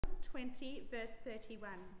20, verse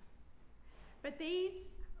 31. But these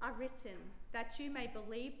are written that you may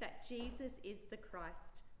believe that Jesus is the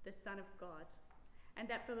Christ, the Son of God, and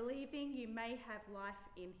that believing you may have life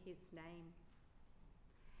in his name.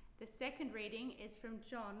 The second reading is from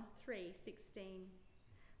John 3:16.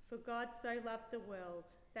 For God so loved the world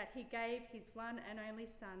that he gave his one and only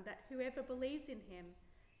Son, that whoever believes in him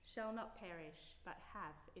shall not perish but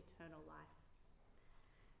have eternal life.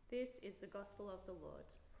 This is the gospel of the Lord.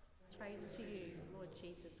 Praise to you, Lord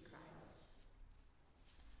Jesus Christ.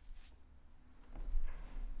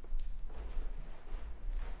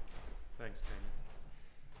 Thanks, Tanya.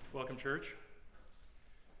 Welcome, church.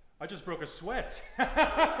 I just broke a sweat.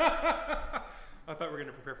 I thought we were going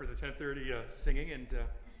to prepare for the 10:30 singing, and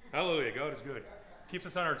hallelujah, God is good. Keeps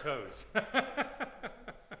us on our toes.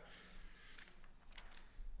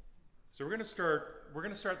 So we're going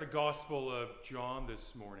to start the Gospel of John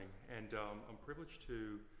this morning, and I'm privileged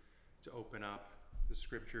to open up the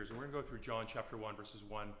scriptures, and we're going to go through John chapter 1, verses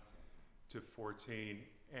 1 to 14,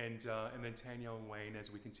 and then Tanya and Wayne,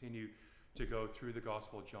 as we continue to go through the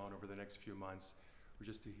Gospel of John over the next few months, we're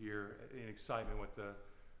just to hear in excitement what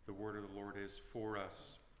the word of the Lord is for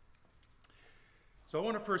us. So I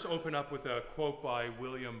want to first open up with a quote by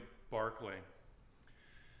William Barclay.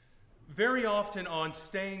 Very often on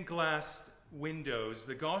stained glass windows,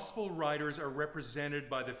 the gospel writers are represented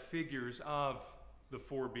by the figures of the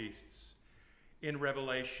four beasts in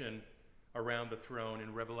Revelation around the throne,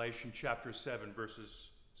 in Revelation chapter 4,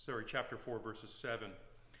 verses 7.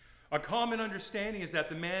 A common understanding is that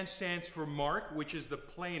the man stands for Mark, which is the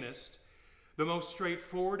plainest, the most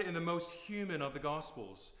straightforward, and the most human of the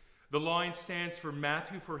Gospels. The lion stands for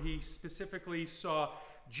Matthew, for he specifically saw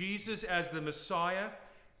Jesus as the Messiah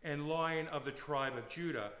and Lion of the tribe of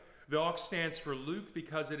Judah. The ox stands for Luke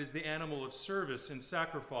because it is the animal of service and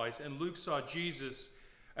sacrifice, and Luke saw Jesus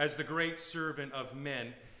as the great servant of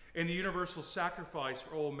men and the universal sacrifice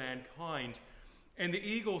for all mankind. And the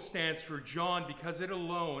eagle stands for John because it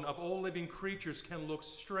alone of all living creatures can look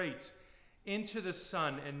straight into the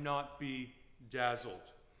sun and not be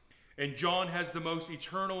dazzled. And John has the most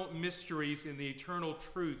eternal mysteries in the eternal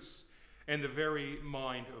truths and the very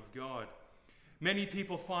mind of God. Many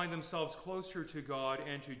people find themselves closer to God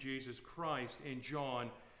and to Jesus Christ in John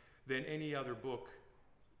than any other book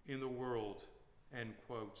in the world, end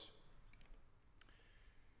quote.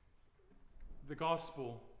 The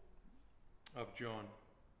Gospel of John.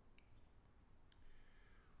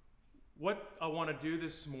 What I want to do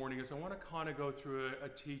this morning is I want to kind of go through a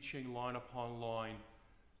teaching line upon line,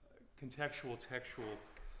 contextual, textual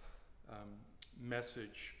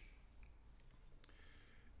message.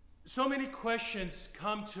 So many questions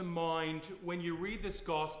come to mind when you read this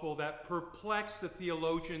gospel that perplex the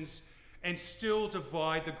theologians and still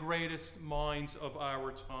divide the greatest minds of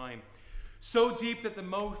our time. So deep that the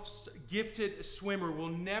most gifted swimmer will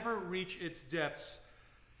never reach its depths,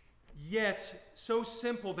 yet so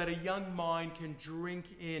simple that a young mind can drink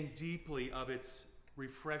in deeply of its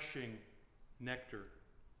refreshing nectar.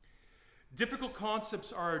 Difficult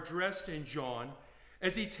concepts are addressed in John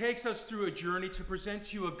as he takes us through a journey to present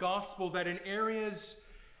to you a gospel that in areas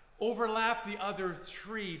overlap the other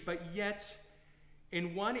three, but yet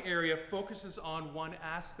in one area focuses on one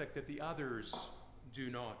aspect that the others do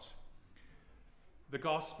not. The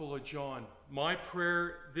Gospel of John. My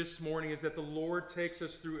prayer this morning is that the Lord takes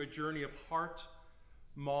us through a journey of heart,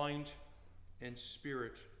 mind, and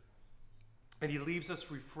spirit, and he leaves us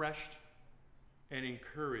refreshed and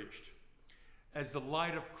encouraged as the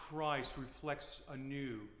light of Christ reflects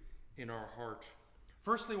anew in our heart.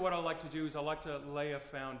 Firstly, what I like to do is I like to lay a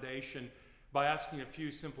foundation by asking a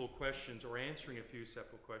few simple questions, or answering a few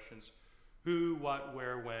simple questions. Who, what,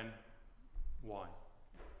 where, when, why?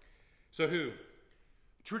 So who?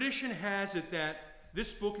 Tradition has it that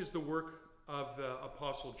this book is the work of the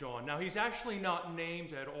Apostle John. Now, he's actually not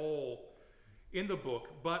named at all in the book,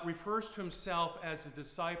 but refers to himself as a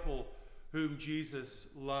disciple whom Jesus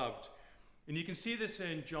loved. And you can see this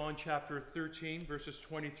in John chapter 13, verses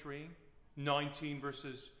 23, 19,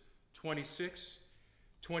 verses 26,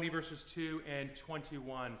 20, verses 2, and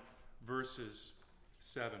 21, verses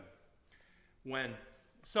 7. When?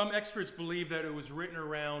 Some experts believe that it was written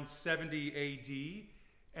around 70 A.D.,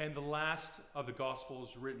 and the last of the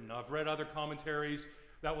Gospels written. I've read other commentaries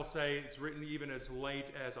that will say it's written even as late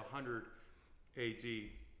as 100 A.D.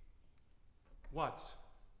 What?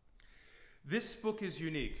 This book is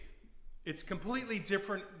unique. It's completely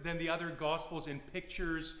different than the other Gospels in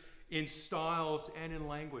pictures, in styles, and in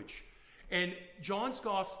language. And John's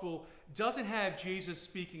Gospel doesn't have Jesus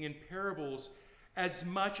speaking in parables as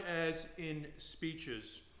much as in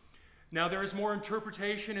speeches. Now, there is more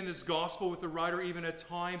interpretation in this gospel, with the writer even at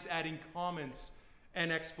times adding comments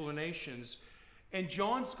and explanations. And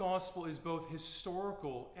John's gospel is both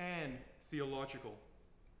historical and theological.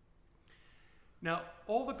 Now,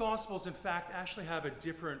 all the gospels, in fact, actually have a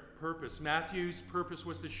different purpose. Matthew's purpose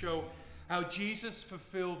was to show how Jesus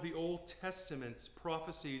fulfilled the Old Testament's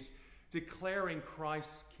prophecies declaring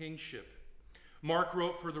Christ's kingship. Mark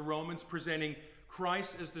wrote for the Romans, presenting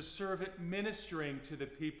Christ as the servant ministering to the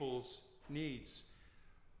people's needs.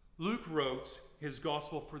 Luke wrote his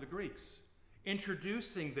gospel for the Greeks,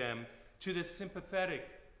 introducing them to the sympathetic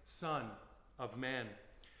Son of Man.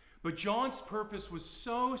 But John's purpose was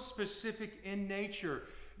so specific in nature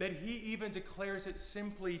that he even declares it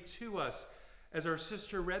simply to us, as our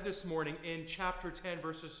sister read this morning in chapter 10,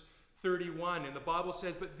 verses 31. And the Bible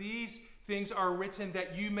says, "But these things are written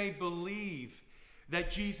that you may believe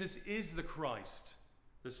that Jesus is the Christ,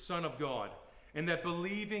 the Son of God, and that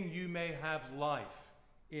believing you may have life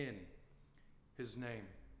in his name."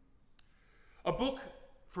 A book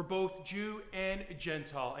for both Jew and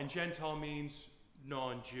Gentile means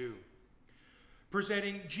non-Jew,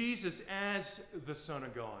 presenting Jesus as the Son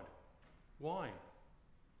of God. Why?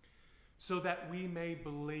 So that we may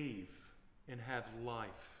believe and have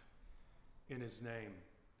life in his name.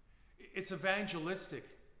 It's evangelistic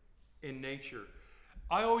in nature.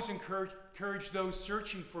 I always encourage those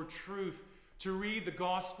searching for truth to read the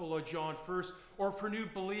Gospel of John first, or for new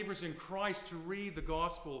believers in Christ to read the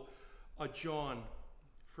Gospel of John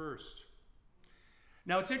first.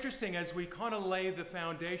 Now, it's interesting, as we kind of lay the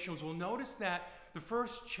foundations, we'll notice that the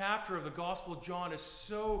first chapter of the Gospel of John is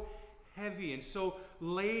so heavy and so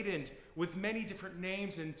laden with many different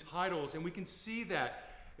names and titles, and we can see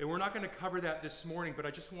that. And we're not going to cover that this morning, but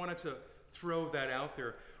I just wanted to throw that out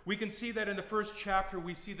there. We can see that in the first chapter,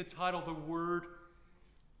 we see the title, the Word.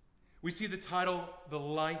 We see the title, the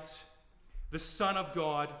Light, the Son of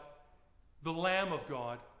God, the Lamb of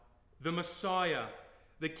God, the Messiah,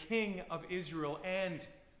 the King of Israel, and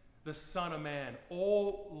the Son of Man,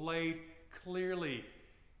 all laid clearly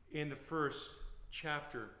in the first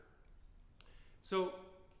chapter. So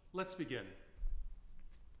let's begin.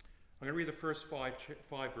 I'm going to read the first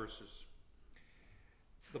five verses.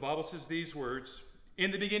 The Bible says these words: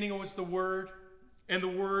 "In the beginning was the Word, and the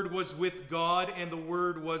Word was with God, and the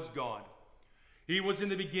Word was God. He was in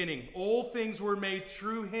the beginning. All things were made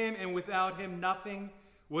through him, and without him nothing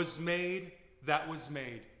was made that was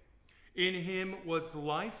made. In him was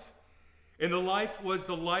life, and the life was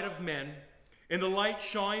the light of men, and the light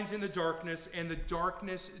shines in the darkness, and the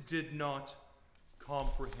darkness did not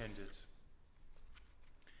comprehend it."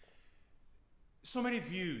 So many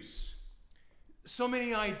views, so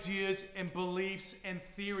many ideas and beliefs and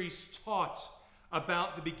theories taught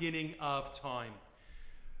about the beginning of time.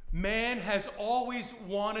 Man has always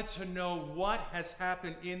wanted to know what has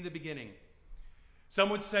happened in the beginning. Some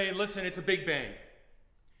would say, listen, it's a Big Bang.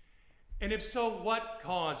 And if so, what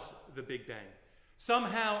caused the Big Bang?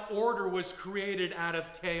 Somehow order was created out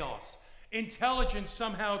of chaos. Intelligence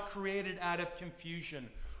somehow created out of confusion.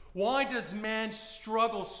 Why does man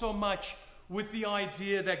struggle so much with the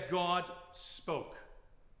idea that God spoke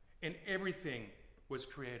and everything was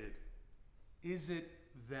created? Is it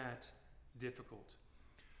that difficult?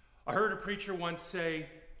 I heard a preacher once say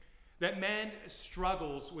that man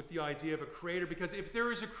struggles with the idea of a creator because if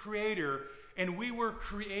there is a creator and we were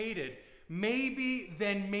created, maybe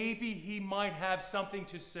he might have something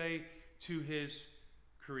to say to his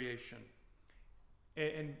creation.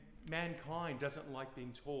 And mankind doesn't like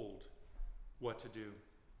being told what to do.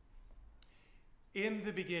 In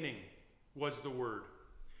the beginning was the Word,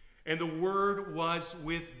 and the Word was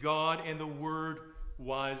with God, and the Word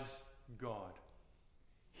was God.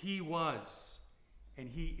 He was, and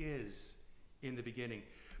he is in the beginning.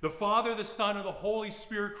 The Father, the Son, and the Holy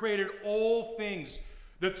Spirit created all things.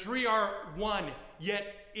 The three are one,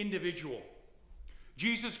 yet individual.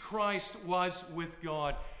 Jesus Christ was with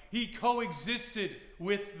God. He coexisted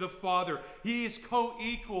with the Father. He is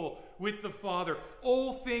co-equal with the Father.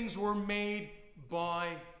 All things were made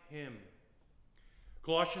by him.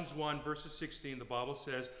 Colossians 1, verses 16, the Bible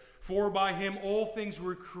says, "For by him all things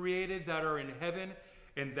were created that are in heaven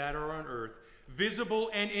and that are on earth, visible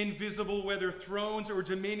and invisible, whether thrones or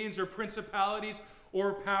dominions or principalities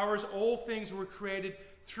or powers, all things were created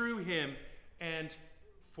through him and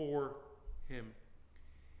for him."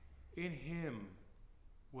 In him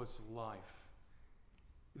was life,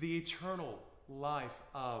 the eternal life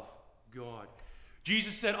of God.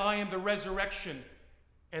 Jesus said, "I am the resurrection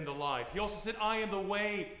and the life." He also said, "I am the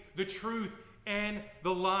way, the truth, and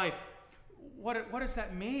the life." What does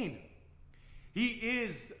that mean? He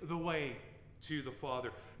is the way, to the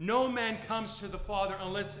Father. No man comes to the Father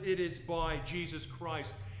unless it is by Jesus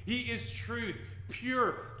Christ. He is truth,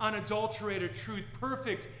 pure, unadulterated truth,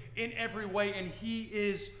 perfect in every way, and he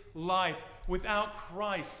is life. Without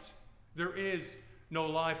Christ, there is no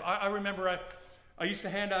life. I remember I used to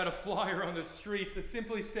hand out a flyer on the streets that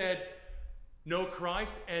simply said, "No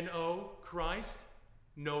Christ, N-O, Christ,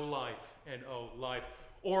 no life, N-O, life."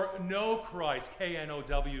 Or "No Christ,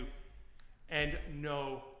 K-N-O-W, and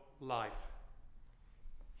no life."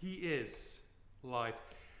 He is life.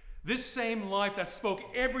 This same life that spoke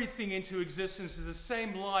everything into existence is the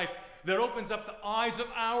same life that opens up the eyes of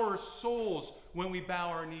our souls when we bow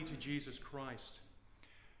our knee to Jesus Christ.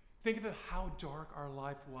 Think of how dark our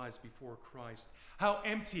life was before Christ. How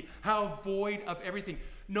empty, how void of everything.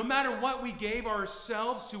 No matter what we gave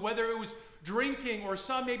ourselves to, whether it was drinking or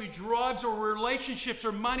some maybe drugs or relationships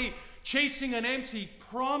or money, chasing an empty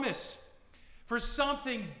promise for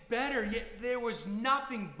something better, yet there was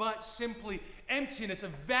nothing but simply emptiness, a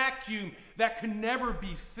vacuum that could never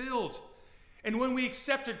be filled. And when we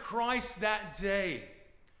accepted Christ that day,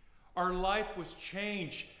 our life was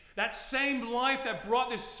changed. That same life that brought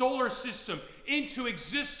this solar system into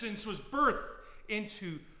existence was birthed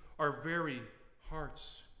into our very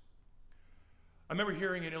hearts. I remember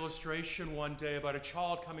hearing an illustration one day about a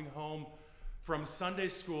child coming home from Sunday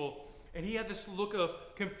school, and he had this look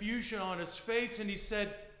of confusion on his face, and he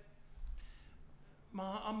said,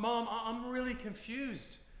 Mom, I'm really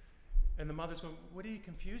confused." And the mother's going, "What are you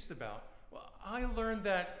confused about?" "Well, I learned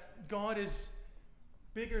that God is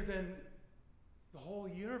bigger than the whole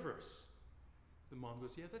universe." The mom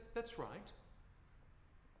goes, "Yeah, that's right.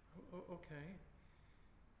 Okay.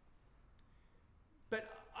 But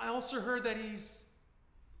I also heard that he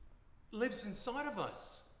lives inside of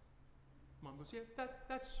us." Mom goes, "Yeah,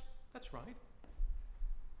 that's right."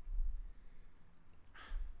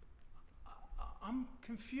 I'm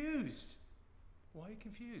confused. Why are you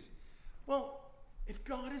confused? Well, if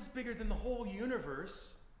God is bigger than the whole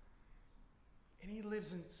universe and he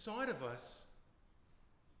lives inside of us,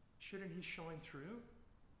 shouldn't he shine through?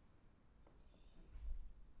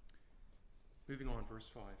 Moving on, verse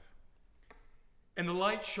 5. "And the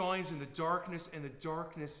light shines in the darkness, and the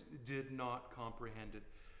darkness did not comprehend it."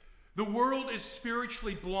 The world is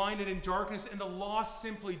spiritually blinded in darkness, and the lost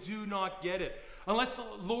simply do not get it. Unless the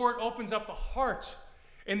Lord opens up the heart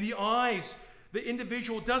and the eyes, the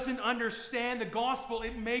individual doesn't understand the gospel.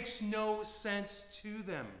 It makes no sense to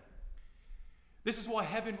them. This is why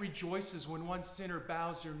heaven rejoices when one sinner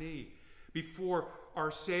bows their knee before our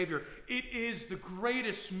Savior. It is the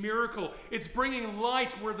greatest miracle. It's bringing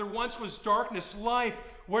light where there once was darkness, life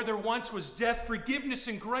where there once was death, forgiveness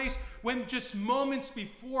and grace when just moments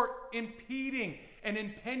before impeding and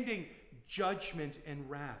impending judgment and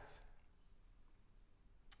wrath.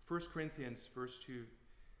 1 Corinthians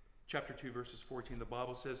chapter 2, verses 14, the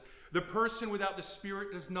Bible says, "The person without the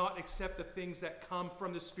Spirit does not accept the things that come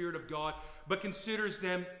from the Spirit of God, but considers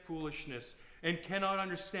them foolishness, and cannot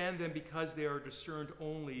understand them because they are discerned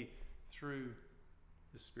only through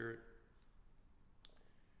the Spirit."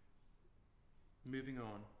 Moving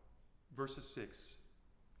on, verses 6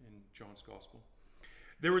 in John's Gospel.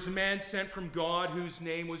 "There was a man sent from God whose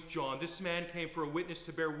name was John. This man came for a witness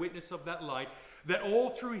to bear witness of that light, that all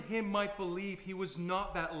through him might believe he was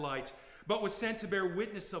not that light, but was sent to bear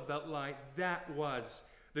witness of that light. That was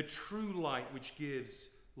the true light which gives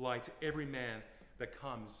light to every man that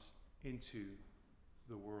comes into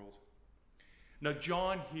the world." Now,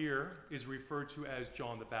 John here is referred to as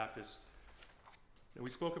John the Baptist. And we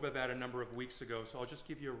spoke about that a number of weeks ago, so I'll just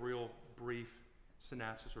give you a real brief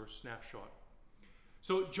synopsis or snapshot.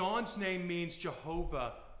 So John's name means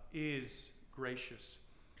Jehovah is gracious.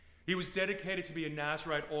 He was dedicated to be a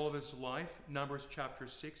Nazirite all of his life. Numbers chapter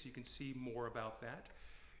 6, you can see more about that.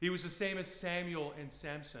 He was the same as Samuel and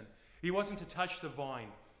Samson. He wasn't to touch the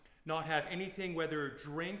vine, not have anything, whether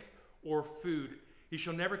drink or food. He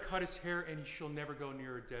shall never cut his hair, and he shall never go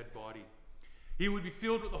near a dead body. He would be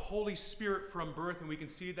filled with the Holy Spirit from birth, and we can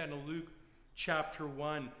see that in Luke chapter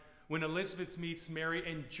 1, when Elizabeth meets Mary,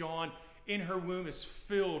 and John in her womb is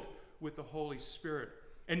filled with the Holy Spirit.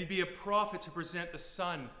 And he'd be a prophet to present the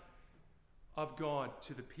Son of God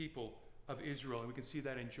to the people of Israel. And we can see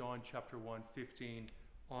that in John chapter 1, 15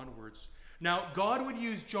 onwards. Now, God would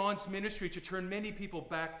use John's ministry to turn many people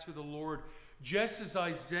back to the Lord, just as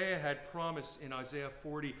Isaiah had promised in Isaiah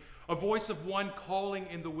 40. A voice of one calling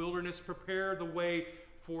in the wilderness, prepare the way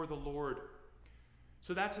for the Lord.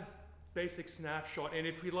 So that's a basic snapshot. And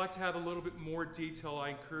if we'd like to have a little bit more detail, I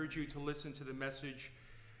encourage you to listen to the message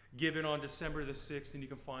given on December the 6th, and you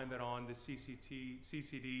can find that on the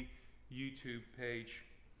CCD YouTube page.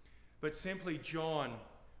 but simply John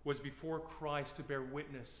was before Christ to bear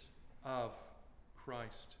witness of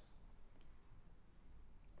Christ.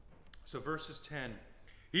 So verses 10,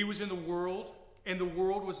 he was in the world, and the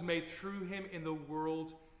world was made through him, and the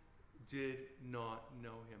world did not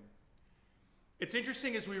know him. It's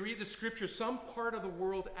interesting as we read the scripture, some part of the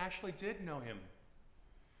world actually did know him.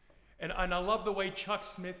 And I love the way Chuck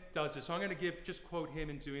Smith does this. So I'm going to just quote him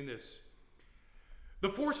in doing this. The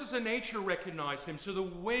forces of nature recognized him, so the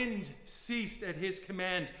wind ceased at his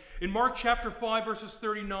command. In Mark chapter 5, verses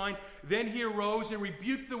 39, then he arose and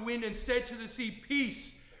rebuked the wind and said to the sea,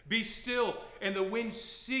 "Peace, be still." And the wind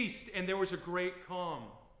ceased, and there was a great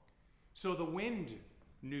calm. So the wind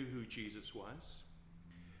knew who Jesus was.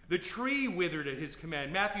 The tree withered at his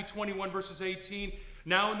command. Matthew 21, verses 18,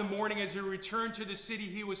 now in the morning as he returned to the city,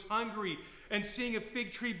 he was hungry. And seeing a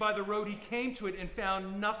fig tree by the road, he came to it and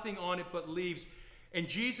found nothing on it but leaves. And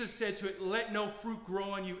Jesus said to it, "Let no fruit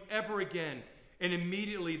grow on you ever again." And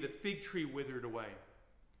immediately the fig tree withered away.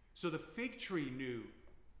 So the fig tree knew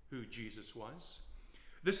who Jesus was.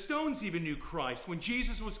 The stones even knew Christ. When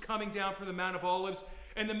Jesus was coming down from the Mount of Olives,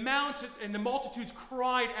 and the multitudes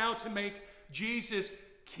cried out to make Jesus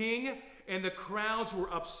king, and the crowds were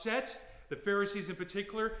upset, the Pharisees in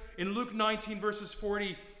particular. In Luke 19, verses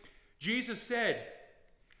 40, Jesus said,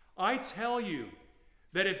 "I tell you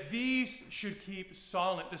that if these should keep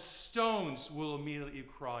silent, the stones will immediately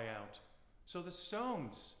cry out." So the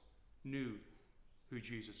stones knew who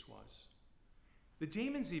Jesus was. The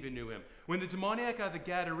demons even knew him. When the demoniac of the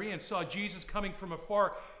Gadarean saw Jesus coming from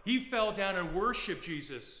afar, he fell down and worshiped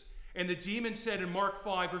Jesus. And the demon said in Mark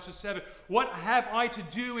 5, verses 7, "What have I to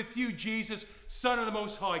do with you, Jesus, Son of the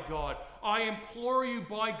Most High God? I implore you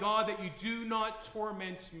by God that you do not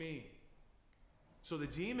torment me." So the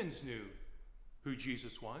demons knew who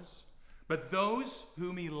Jesus was. But those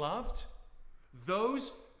whom he loved,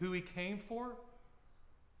 those who he came for,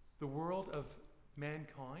 the world of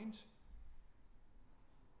mankind,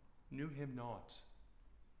 knew him not.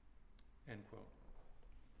 End quote.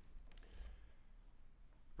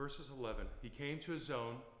 Verses 11, he came to his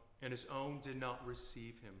own, and his own did not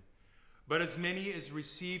receive him. But as many as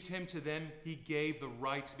received him, to them he gave the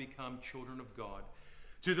right to become children of God.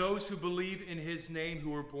 To those who believe in his name, who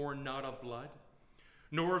were born not of blood,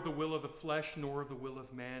 nor of the will of the flesh, nor of the will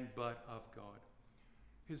of man, but of God.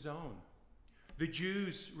 His own. The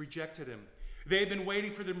Jews rejected him. They had been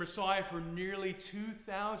waiting for the Messiah for nearly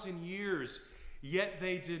 2,000 years, yet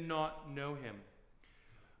they did not know him.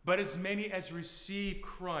 But as many as receive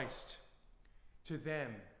Christ, to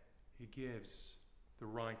them he gives the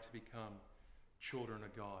right to become children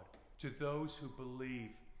of God, to those who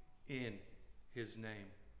believe in his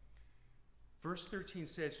name. Verse 13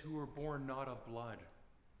 says, "Who were born not of blood."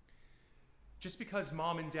 Just because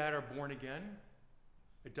mom and dad are born again,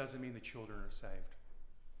 it doesn't mean the children are saved.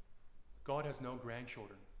 God has no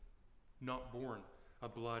grandchildren, not born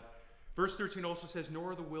of blood. Verse 13 also says,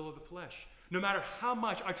 "Nor the will of the flesh." No matter how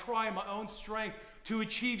much I try in my own strength to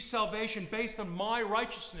achieve salvation based on my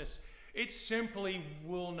righteousness, it simply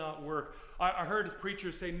will not work. I heard a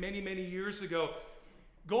preacher say many, many years ago,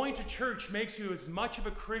 going to church makes you as much of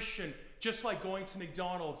a Christian just like going to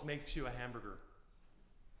McDonald's makes you a hamburger.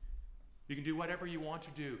 You can do whatever you want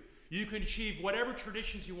to do. You can achieve whatever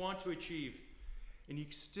traditions you want to achieve, and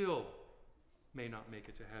you still may not make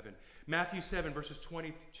it to heaven. Matthew 7, verses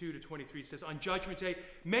 22 to 23 says, "On judgment day,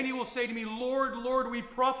 many will say to me, 'Lord, Lord, we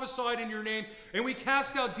prophesied in your name, and we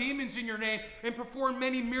cast out demons in your name, and performed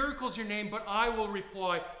many miracles in your name.' But I will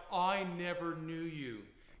reply, 'I never knew you.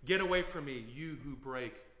 Get away from me, you who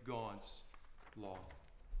break God's law.'"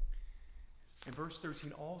 And verse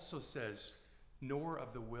 13 also says, "Nor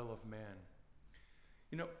of the will of man."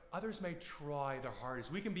 You know, others may try their hardest.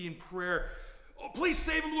 We can be in prayer, "Oh, please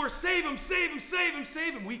save him, Lord, save him, save him, save him,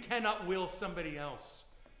 save him." We cannot will somebody else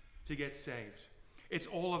to get saved. It's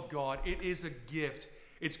all of God. It is a gift.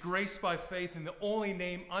 It's grace by faith in the only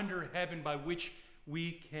name under heaven by which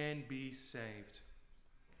we can be saved.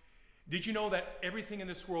 Did you know that everything in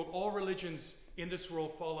this world, all religions in this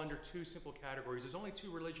world, fall under two simple categories? There's only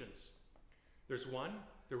two religions. There's one,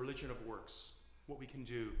 the religion of works, what we can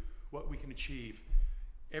do, what we can achieve.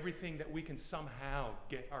 Everything that we can somehow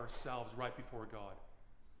get ourselves right before God.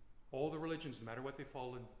 All the religions, no matter what they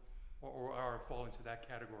fall in or are, fall into that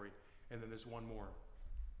category. And then there's one more.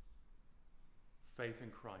 Faith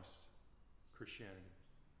in Christ, Christianity.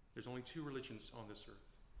 There's only two religions on this earth.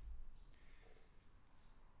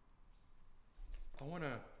 I want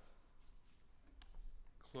to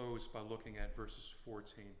close by looking at verses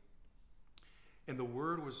 14. "And the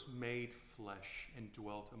Word was made flesh and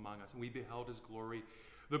dwelt among us, and we beheld his glory,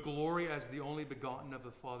 the glory as the only begotten of the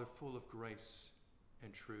Father, full of grace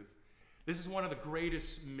and truth. This is one of the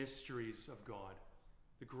greatest mysteries of God.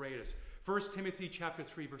 The greatest. 1 Timothy chapter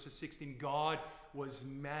 3, verses 16, God was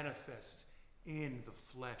manifest in the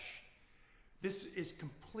flesh. This is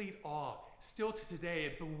complete awe. Still to today,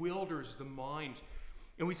 it bewilders the mind.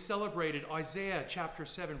 And we celebrated Isaiah chapter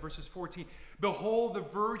 7, verses 14. Behold, the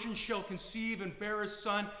virgin shall conceive and bear a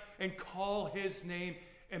son and call his name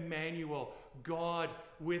Emmanuel, God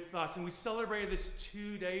with us. And we celebrated this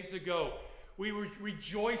 2 days ago. We were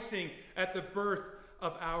rejoicing at the birth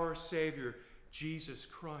of our Savior, Jesus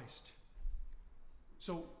Christ.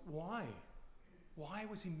 So why? Why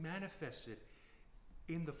was he manifested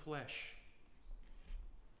in the flesh?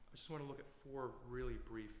 I just want to look at 4 really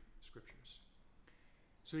brief scriptures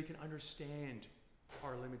so we can understand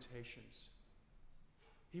our limitations.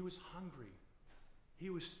 He was hungry. He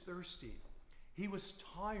was thirsty. He was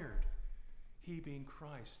tired. He, being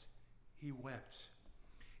Christ, he wept.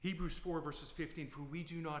 Hebrews 4, verses 15, for we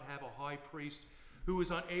do not have a high priest who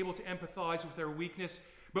is unable to empathize with our weakness,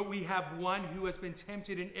 but we have one who has been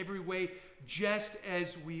tempted in every way, just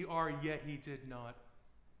as we are, yet he did not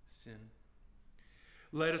sin.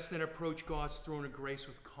 Let us then approach God's throne of grace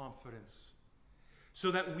with confidence,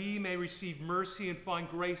 so that we may receive mercy and find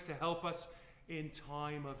grace to help us in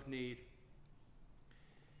time of need.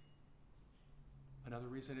 Another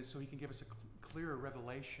reason is so he can give us a clearer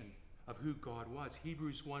revelation of who God was.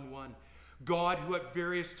 Hebrews 1:1. God, who at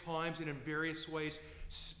various times and in various ways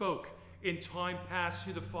spoke in time past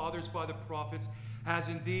to the fathers by the prophets, has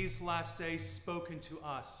in these last days spoken to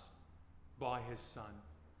us by his Son.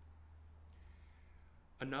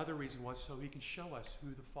 Another reason was so he can show us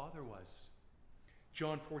who the Father was.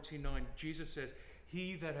 John 14:9, Jesus says,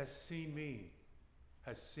 he that has seen me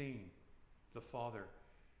has seen the Father.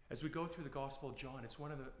 As we go through the Gospel of John, it's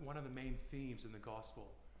one of the main themes in the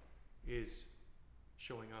Gospel is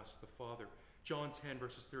showing us the Father. John 10,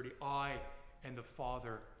 verses 30, I and the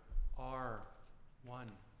Father are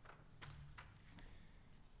one.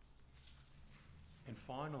 And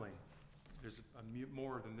finally, there's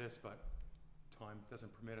more than this, but time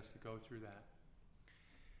doesn't permit us to go through that.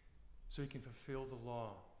 So he can fulfill the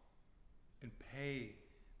law and pay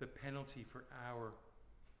the penalty for our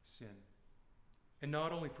sin. And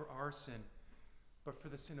not only for our sin, but for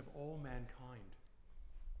the sin of all mankind.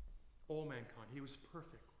 All mankind. He was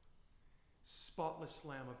perfect, spotless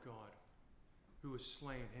Lamb of God who was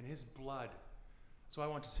slain, and his blood. So I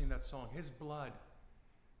want to sing that song. His blood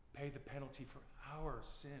paid the penalty for our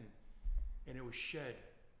sin, and it was shed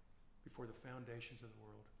before the foundations of the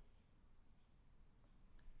world.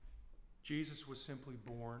 Jesus was simply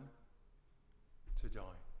born to die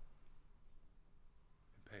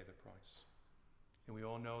and pay the price. And we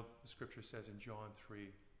all know the scripture says in John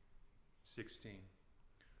 3:16,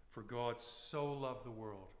 for God so loved the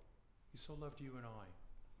world, he so loved you and I,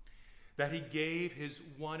 that he gave his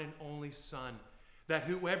one and only Son, that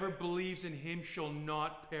whoever believes in him shall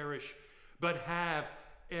not perish, but have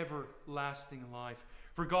everlasting life.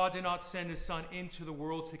 For God did not send his Son into the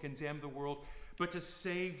world to condemn the world, but to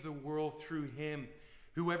save the world through him.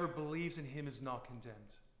 Whoever believes in him is not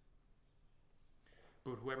condemned.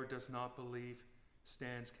 But whoever does not believe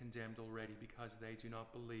stands condemned already, because they do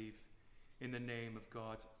not believe in the name of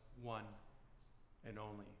God's one and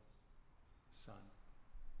only Son.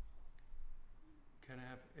 Can I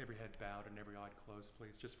have every head bowed and every eye closed,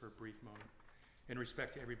 please, just for a brief moment, in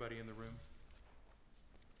respect to everybody in the room?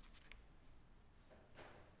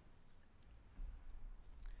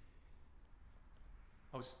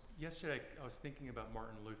 Yesterday I was thinking about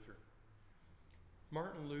Martin Luther.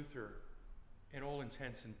 Martin Luther, in all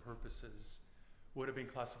intents and purposes, would have been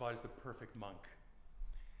classified as the perfect monk.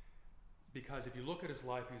 Because if you look at his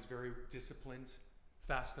life, he was very disciplined,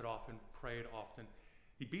 fasted often, prayed often.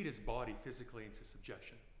 He beat his body physically into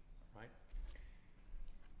subjection, right?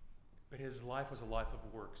 But his life was a life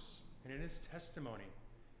of works. And in his testimony,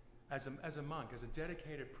 as a monk, as a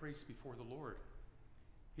dedicated priest before the Lord,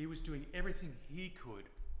 he was doing everything he could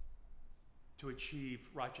to achieve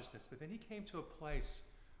righteousness. But then he came to a place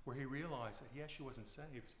where he realized that he actually wasn't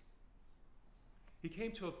saved. He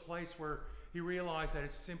came to a place where he realized that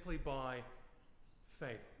it's simply by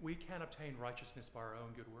faith. We can't obtain righteousness by our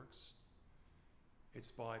own good works.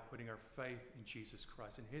 It's by putting our faith in Jesus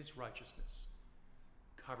Christ, and his righteousness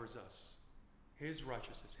covers us. His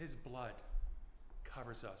righteousness, his blood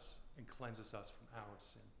covers us and cleanses us from our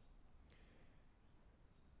sin.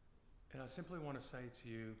 And I simply want to say to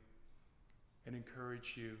you and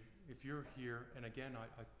encourage you, if you're here, and again,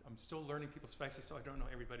 I'm still learning people's faces, so I don't know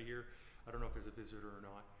everybody here. I don't know if there's a visitor or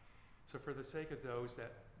not. So for the sake of those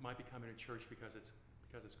that might be coming to church because it's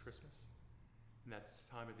because it's Christmas and that's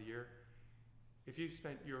time of the year. If you've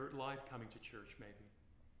spent your life coming to church, maybe,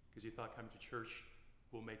 because you thought coming to church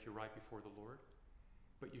will make you right before the Lord,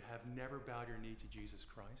 but you have never bowed your knee to Jesus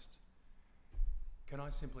Christ, can I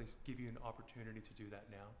simply give you an opportunity to do that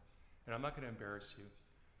now? And I'm not going to embarrass you.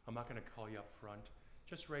 I'm not going to call you up front.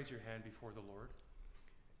 Just raise your hand before the Lord,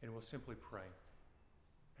 and we'll simply pray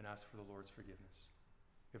and ask for the Lord's forgiveness.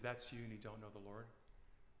 If that's you and you don't know the Lord,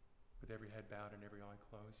 with every head bowed and every eye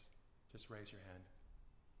closed, just raise your hand.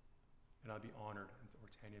 And I'd be honored, or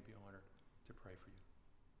Tanya would be honored, to pray for you.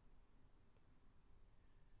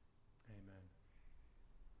 Amen.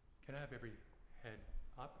 Can I have every head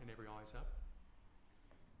up and every eyes up?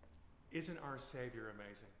 Isn't our Savior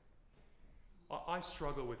amazing? I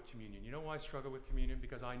struggle with communion. You know why I struggle with communion?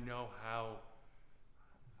 Because I know how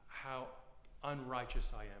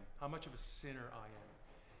unrighteous I am, how much of a sinner I am.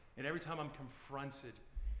 And every time I'm confronted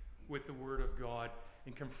with the Word of God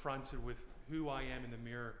and confronted with who I am in the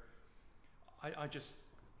mirror,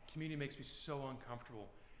 communion makes me so uncomfortable.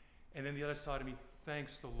 And then the other side of me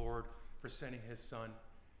thanks the Lord for sending His Son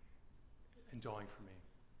and dying for me.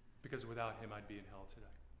 Because without Him, I'd be in hell today.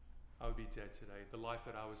 I would be dead today, the life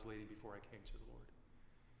that I was leading before I came to the Lord.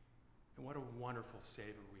 And what a wonderful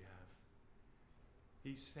Savior we have.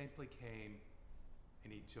 He simply came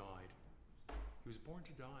and He died. He was born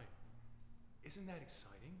to die. Isn't that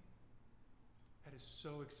exciting? That is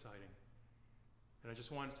so exciting. And I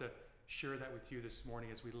just wanted to share that with you this morning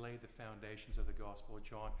as we lay the foundations of the Gospel of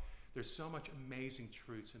John. There's so much amazing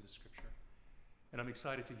truths in the Scripture. And I'm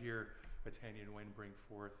excited to hear what Tanya and Wayne bring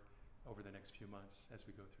forth over the next few months as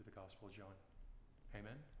we go through the Gospel of John.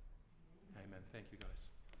 Amen? Amen. Thank you,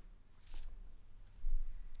 guys.